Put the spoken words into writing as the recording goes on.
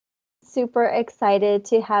super excited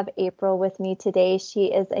to have April with me today. She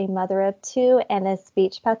is a mother of two and a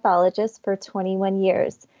speech pathologist for 21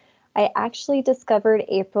 years. I actually discovered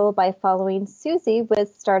April by following Susie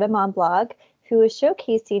with Start a Mom blog, who is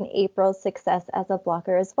showcasing April's success as a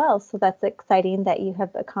blogger as well. So that's exciting that you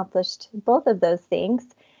have accomplished both of those things.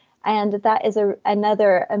 And that is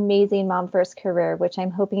another amazing mom first career, which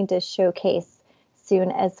I'm hoping to showcase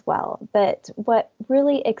soon as well. But what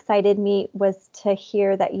really excited me was to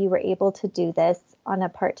hear that you were able to do this on a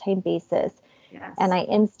part-time basis. Yes. And I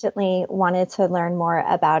instantly wanted to learn more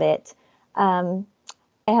about it. I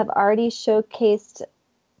have already showcased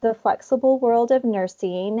the flexible world of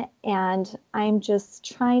nursing, and I'm just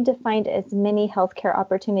trying to find as many healthcare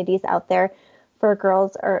opportunities out there for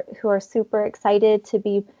girls who are super excited to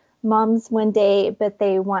be moms one day, but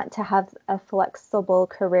they want to have a flexible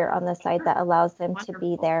career on the side that allows them to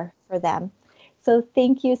be there for them. So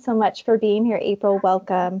thank you so much for being here, April.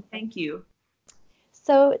 Welcome. Thank you.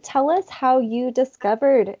 So tell us how you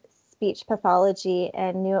discovered speech pathology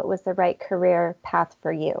and knew it was the right career path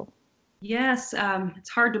for you. Yes,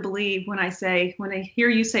 it's hard to believe when I hear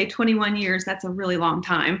you say 21 years, that's a really long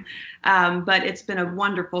time. But it's been a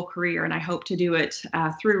wonderful career, and I hope to do it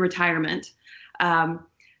through retirement.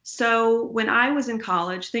 So when I was in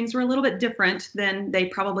college, things were a little bit different than they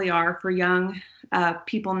probably are for young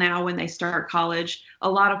people now when they start college. A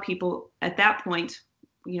lot of people at that point,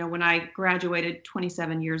 when I graduated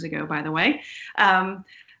 27 years ago, by the way,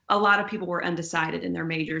 a lot of people were undecided in their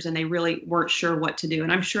majors and they really weren't sure what to do.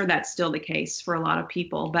 And I'm sure that's still the case for a lot of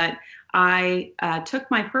people. But I took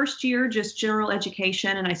my first year just general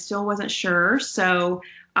education and I still wasn't sure. So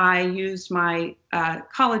I used my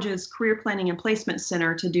college's career planning and placement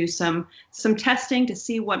center to do some testing to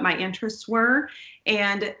see what my interests were.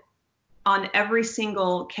 And on every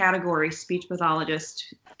single category, speech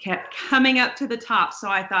pathologist kept coming up to the top. So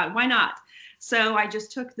I thought, why not? So I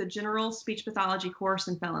just took the general speech pathology course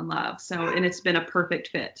and fell in love. And it's been a perfect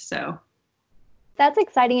fit. So that's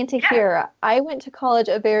exciting to hear. I went to college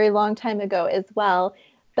a very long time ago as well,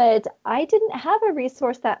 but I didn't have a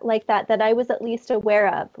resource like that I was at least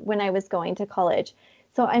aware of when I was going to college.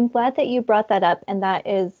 So I'm glad that you brought that up, and that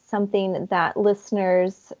is something that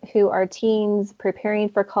listeners who are teens preparing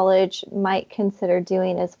for college might consider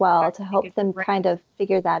doing as well to help them kind of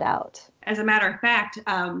figure that out. As a matter of fact,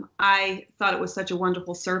 I thought it was such a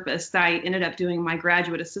wonderful service that I ended up doing my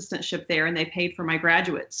graduate assistantship there, and they paid for my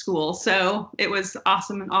graduate school. So it was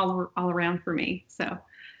awesome and all around for me. So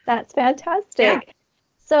that's fantastic. Yeah.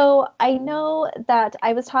 So I know that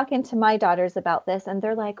I was talking to my daughters about this, and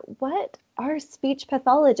they're like, what are speech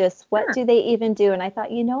pathologists? What do they even do? And I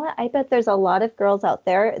thought, you know what? I bet there's a lot of girls out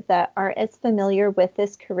there that aren't as familiar with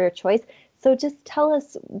this career choice. So just tell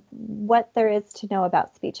us what there is to know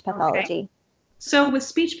about speech pathology. Okay. So with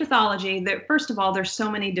speech pathology, first of all, there's so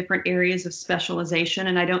many different areas of specialization,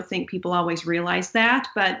 and I don't think people always realize that.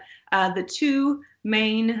 But the two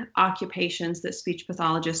main occupations that speech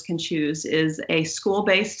pathologists can choose is a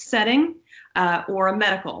school-based setting or a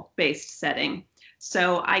medical-based setting.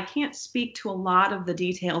 So I can't speak to a lot of the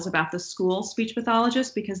details about the school speech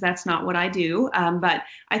pathologist because that's not what I do. But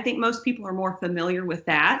I think most people are more familiar with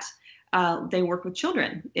that. They work with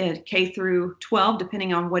children K through 12,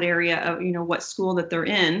 depending on what area of, what school that they're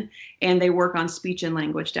in, and they work on speech and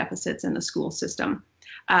language deficits in the school system.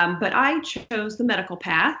 But I chose the medical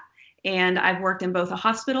path, and I've worked in both a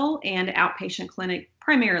hospital and outpatient clinic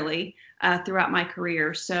primarily throughout my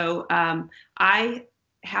career. So I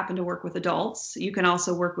happen to work with adults. You can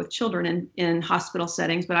also work with children in hospital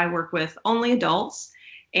settings, but I work with only adults.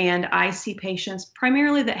 And I see patients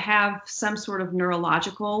primarily that have some sort of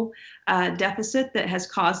neurological deficit that has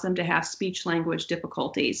caused them to have speech language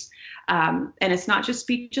difficulties. And it's not just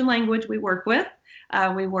speech and language we work with.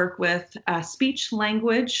 We work with speech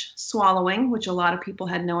language swallowing, which a lot of people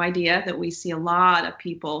had no idea that we see a lot of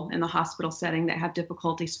people in the hospital setting that have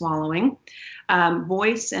difficulty swallowing,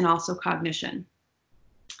 voice, and also cognition.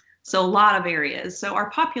 So a lot of areas. So our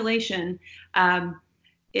population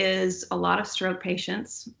is a lot of stroke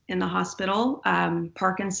patients in the hospital,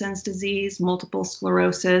 Parkinson's disease, multiple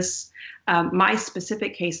sclerosis. My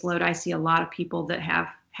specific caseload, I see a lot of people that have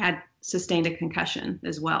had sustained a concussion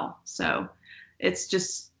as well. So it's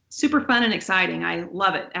just super fun and exciting. I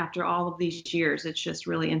love it after all of these years. It's just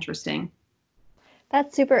really interesting.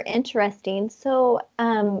 That's super interesting. So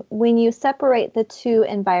when you separate the two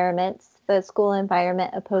environments, the school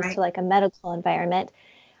environment opposed to like a medical environment,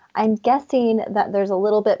 I'm guessing that there's a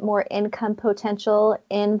little bit more income potential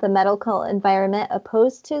in the medical environment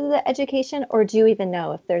opposed to the education, or do you even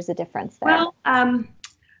know if there's a difference there? Well,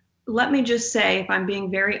 let me just say, if I'm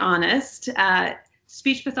being very honest,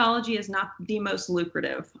 speech pathology is not the most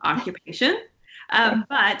lucrative occupation,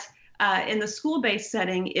 but in the school-based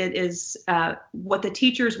setting, it is what the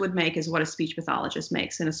teachers would make is what a speech pathologist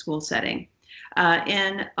makes in a school setting.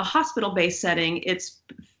 In a hospital-based setting, it's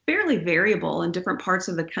fairly variable in different parts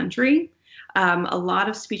of the country. A lot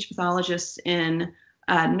of speech pathologists in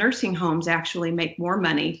nursing homes actually make more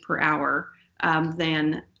money per hour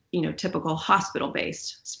than typical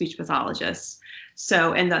hospital-based speech pathologists.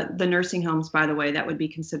 So, and the nursing homes, by the way, that would be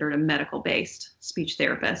considered a medical-based speech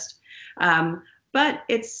therapist. But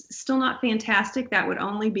it's still not fantastic. That would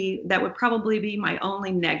probably be my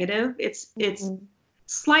only negative. It's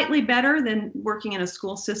slightly better than working in a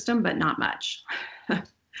school system, but not much.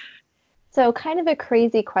 So kind of a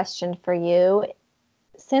crazy question for you.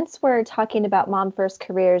 Since we're talking about mom first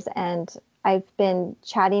careers, and I've been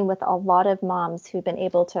chatting with a lot of moms who've been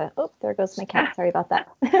able to, oh, there goes my cat. Sorry about that.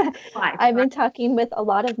 I've been talking with a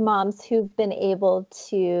lot of moms who've been able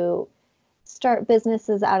to start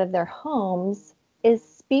businesses out of their homes. Is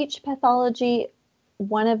speech pathology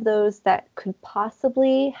one of those that could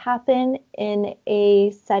possibly happen in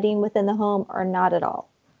a setting within the home, or not at all?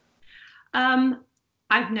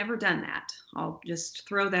 I've never done that. I'll just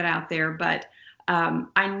throw that out there. But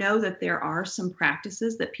I know that there are some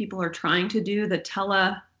practices that people are trying to do,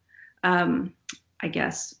 the I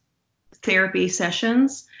guess, therapy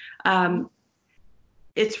sessions.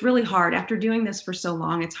 It's really hard. After doing this for so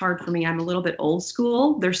long, it's hard for me. I'm a little bit old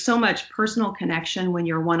school. There's so much personal connection when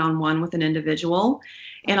you're one-on-one with an individual.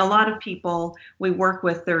 And a lot of people we work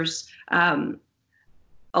with, there's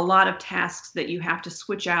a lot of tasks that you have to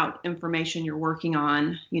switch out information you're working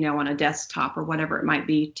on, on a desktop or whatever it might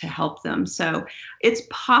be to help them. So it's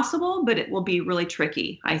possible, but it will be really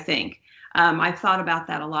tricky, I think. I've thought about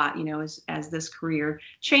that a lot, as this career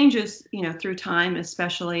changes, through time,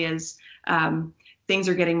 especially as things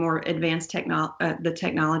are getting more advanced, the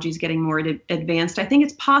technology is getting more advanced. I think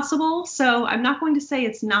it's possible. So I'm not going to say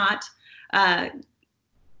it's not an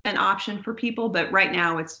option for people, but right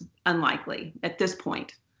now it's unlikely at this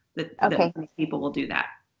point that people will do that.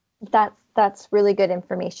 That's really good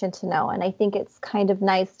information to know. And I think it's kind of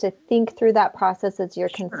nice to think through that process as you're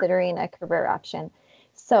considering a career option.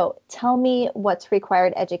 So tell me what's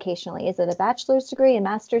required educationally. Is it a bachelor's degree, a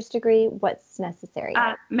master's degree? What's necessary?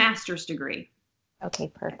 Master's degree.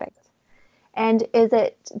 Okay, perfect. And is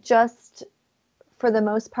it just, for the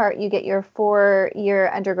most part, you get your 4-year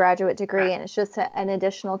undergraduate degree and it's just an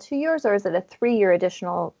additional 2 years, or is it a 3-year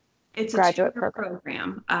additional graduate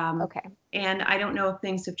program? Okay. And I don't know if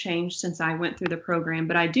things have changed since I went through the program,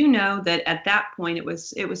 but I do know that at that point it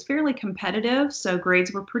was fairly competitive. So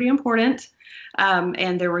grades were pretty important.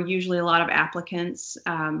 And there were usually a lot of applicants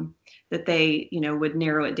that they, would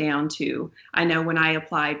narrow it down to. I know when I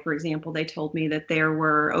applied, for example, they told me that there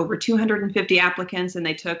were over 250 applicants and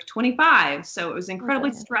they took 25. So it was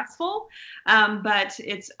incredibly stressful, but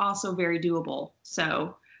it's also very doable.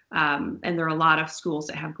 So, and there are a lot of schools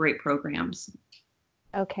that have great programs.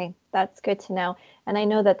 Okay, that's good to know. And I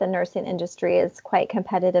know that the nursing industry is quite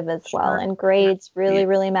competitive as well, and grades really,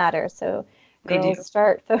 really matter. So girls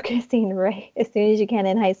start focusing right as soon as you can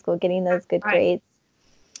in high school, getting those good grades.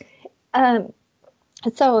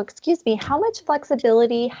 So excuse me, how much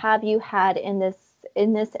flexibility have you had in this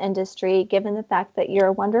industry, given the fact that you're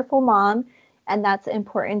a wonderful mom and that's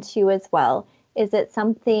important to you as well? Is it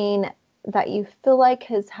something that you feel like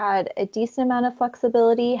has had a decent amount of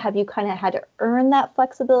flexibility? Have you kind of had to earn that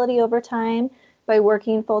flexibility over time by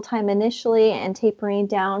working full-time initially and tapering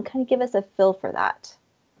down? Kind of give us a feel for that.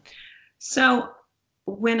 So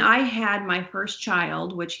when I had my first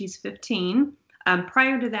child, which he's 15,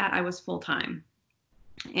 prior to that, I was full-time.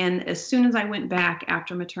 And as soon as I went back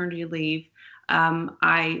after maternity leave,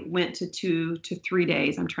 I went to 2 to 3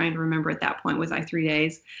 days. I'm trying to remember at that point, was I 3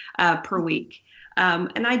 days per week?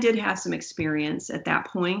 And I did have some experience at that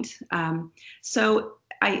point. So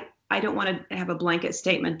I don't want to have a blanket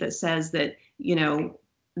statement that says that,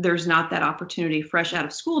 there's not that opportunity fresh out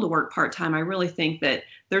of school to work part-time. I really think that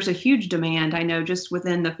there's a huge demand. I know just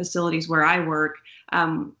within the facilities where I work,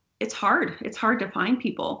 it's hard. It's hard to find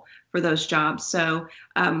people for those jobs. So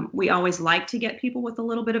we always like to get people with a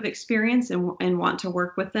little bit of experience and want to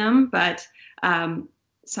work with them. But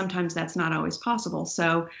sometimes that's not always possible.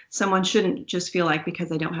 So someone shouldn't just feel like because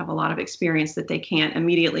they don't have a lot of experience that they can't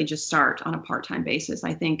immediately just start on a part-time basis.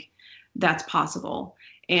 I think that's possible.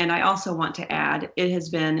 And I also want to add, it has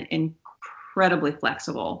been incredibly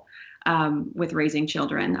flexible with raising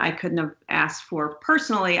children. I couldn't have asked for,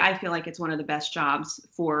 personally, I feel like it's one of the best jobs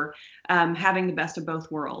for having the best of both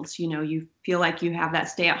worlds. You feel like you have that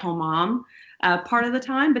stay-at-home mom part of the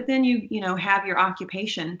time, but then you know, have your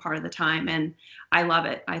occupation part of the time. And I love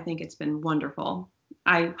it. I think it's been wonderful.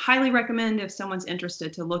 I highly recommend if someone's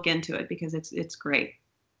interested to look into it because it's great.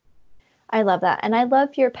 I love that. And I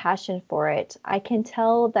love your passion for it. I can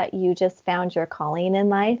tell that you just found your calling in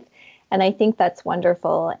life. And I think that's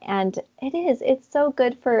wonderful. And it's so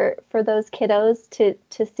good for those kiddos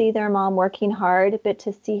to see their mom working hard, but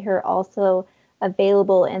to see her also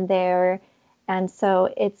available and there. And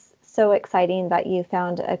so it's so exciting that you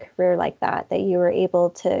found a career like that, that you were able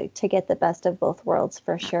to get the best of both worlds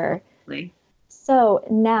for sure. Absolutely. So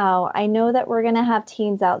now I know that we're going to have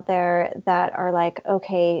teens out there that are like,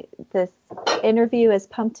 okay, this interview has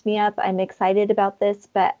pumped me up. I'm excited about this,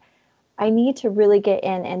 but I need to really get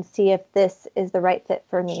in and see if this is the right fit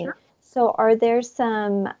for me. Sure. So are there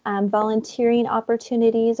some volunteering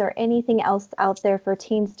opportunities or anything else out there for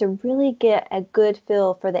teens to really get a good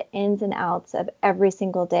feel for the ins and outs of every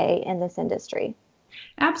single day in this industry?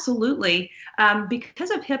 Absolutely.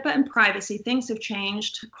 Because of HIPAA and privacy, things have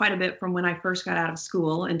changed quite a bit from when I first got out of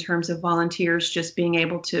school in terms of volunteers just being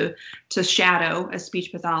able to shadow a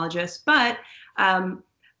speech pathologist. But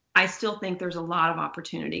I still think there's a lot of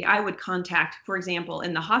opportunity. I would contact, for example,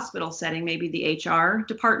 in the hospital setting, maybe the HR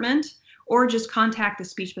department, or just contact the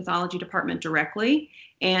speech pathology department directly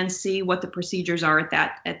and see what the procedures are at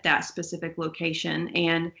that specific location.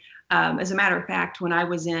 And as a matter of fact, when I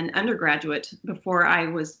was in undergraduate, before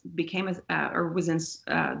I became or was in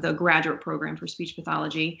the graduate program for speech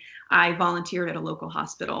pathology, I volunteered at a local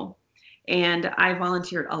hospital. And I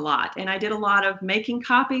volunteered a lot. And I did a lot of making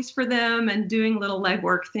copies for them and doing little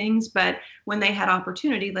legwork things. But when they had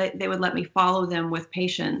opportunity, they would let me follow them with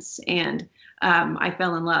patients. And I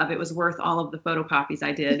fell in love. It was worth all of the photocopies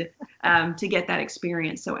I did to get that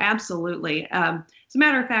experience. So absolutely. As a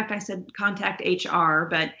matter of fact, I said contact HR,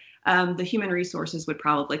 but the human resources would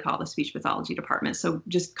probably call the speech pathology department. So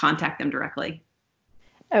just contact them directly.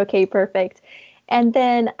 Okay, perfect. And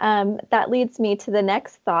then that leads me to the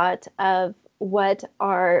next thought of what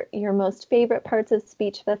are your most favorite parts of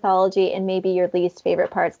speech pathology and maybe your least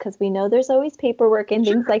favorite parts, because we know there's always paperwork and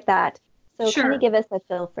things Sure. like that. So kind of Sure. give us a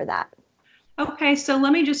feel for that. Okay, so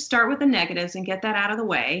let me just start with the negatives and get that out of the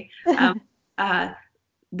way. Um, uh,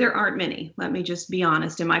 there aren't many. Let me just be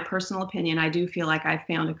honest. In my personal opinion, I do feel like I've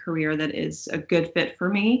found a career that is a good fit for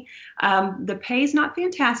me. The pay is not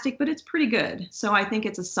fantastic, but it's pretty good. So I think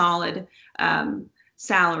it's a solid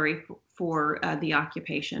salary for the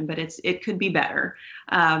occupation, but it could be better.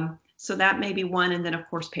 So that may be one, and then of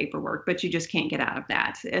course paperwork, but you just can't get out of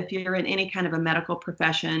that. If you're in any kind of a medical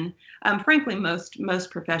profession, frankly,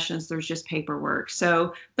 most professions, there's just paperwork.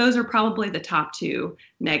 So those are probably the top two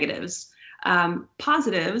negatives.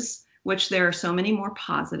 Positives, which there are so many more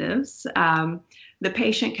positives, the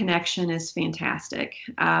patient connection is fantastic.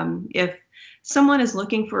 If someone is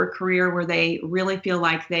looking for a career where they really feel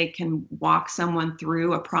like they can walk someone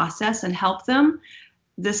through a process and help them,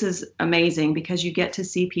 this is amazing because you get to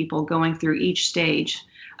see people going through each stage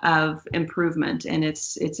of improvement, and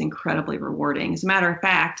it's incredibly rewarding. As a matter of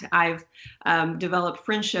fact, I've developed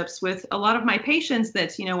friendships with a lot of my patients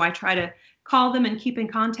that, you know, I try to call them and keep in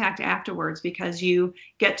contact afterwards because you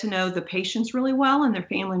get to know the patients really well and their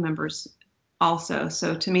family members also.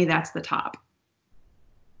 So to me, that's the top.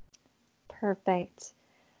 Perfect.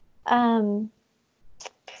 Um,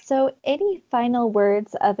 so any final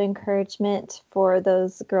words of encouragement for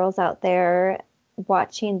those girls out there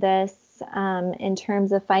watching this in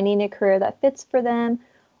terms of finding a career that fits for them,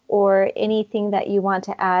 or anything that you want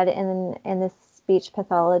to add in this speech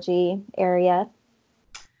pathology area?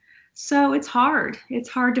 So it's hard. It's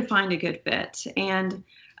hard to find a good fit. And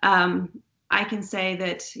I can say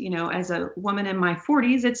that, you know, as a woman in my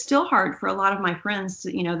 40s, it's still hard for a lot of my friends.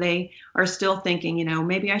 You know, they are still thinking, you know,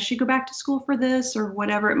 maybe I should go back to school for this or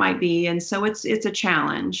whatever it might be. And so it's a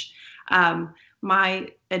challenge. My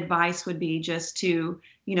advice would be just to,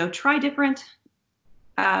 you know, try different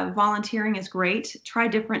volunteering is great. Try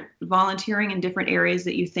different volunteering in different areas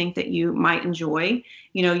that you think that you might enjoy.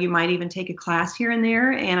 You know, you might even take a class here and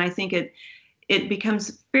there. And I think it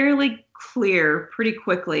becomes fairly clear pretty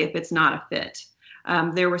quickly if it's not a fit.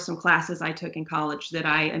 There were some classes I took in college that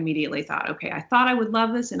I immediately thought, okay, I thought I would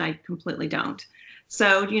love this, and I completely don't.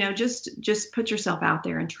 So, you know, just put yourself out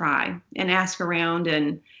there and try and ask around,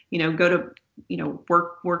 and, you know, go to, you know,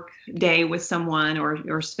 work day with someone,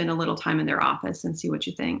 or spend a little time in their office and see what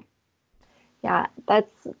you think. Yeah,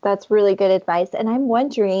 that's really good advice. And I'm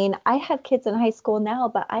wondering, I have kids in high school now,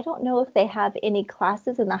 but I don't know if they have any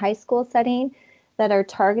classes in the high school setting that are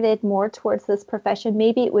targeted more towards this profession.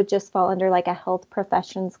 Maybe it would just fall under like a health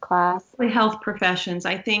professions class. Health professions,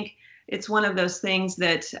 I think it's one of those things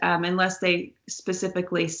that unless they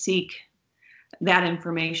specifically seek that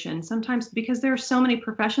information, sometimes because there are so many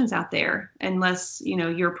professions out there, unless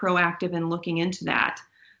you're proactive in looking into that.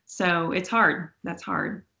 So it's hard. That's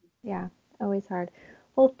hard. Yeah, always hard.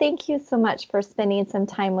 Well, thank you so much for spending some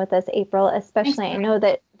time with us, April. Thanks. Especially, I know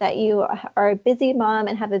that you are a busy mom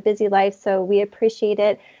and have a busy life, so we appreciate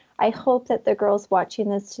it. I hope that the girls watching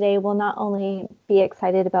this today will not only be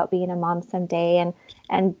excited about being a mom someday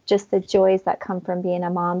and just the joys that come from being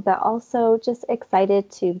a mom, but also just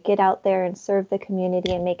excited to get out there and serve the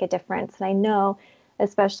community and make a difference. And I know,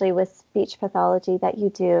 especially with speech pathology, that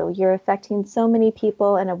you do. You're affecting so many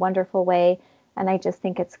people in a wonderful way, and I just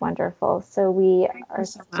think it's wonderful. So we Thank you are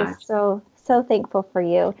so much. just so thankful for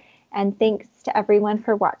you. And thanks to everyone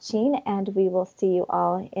for watching, and we will see you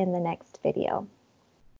all in the next video.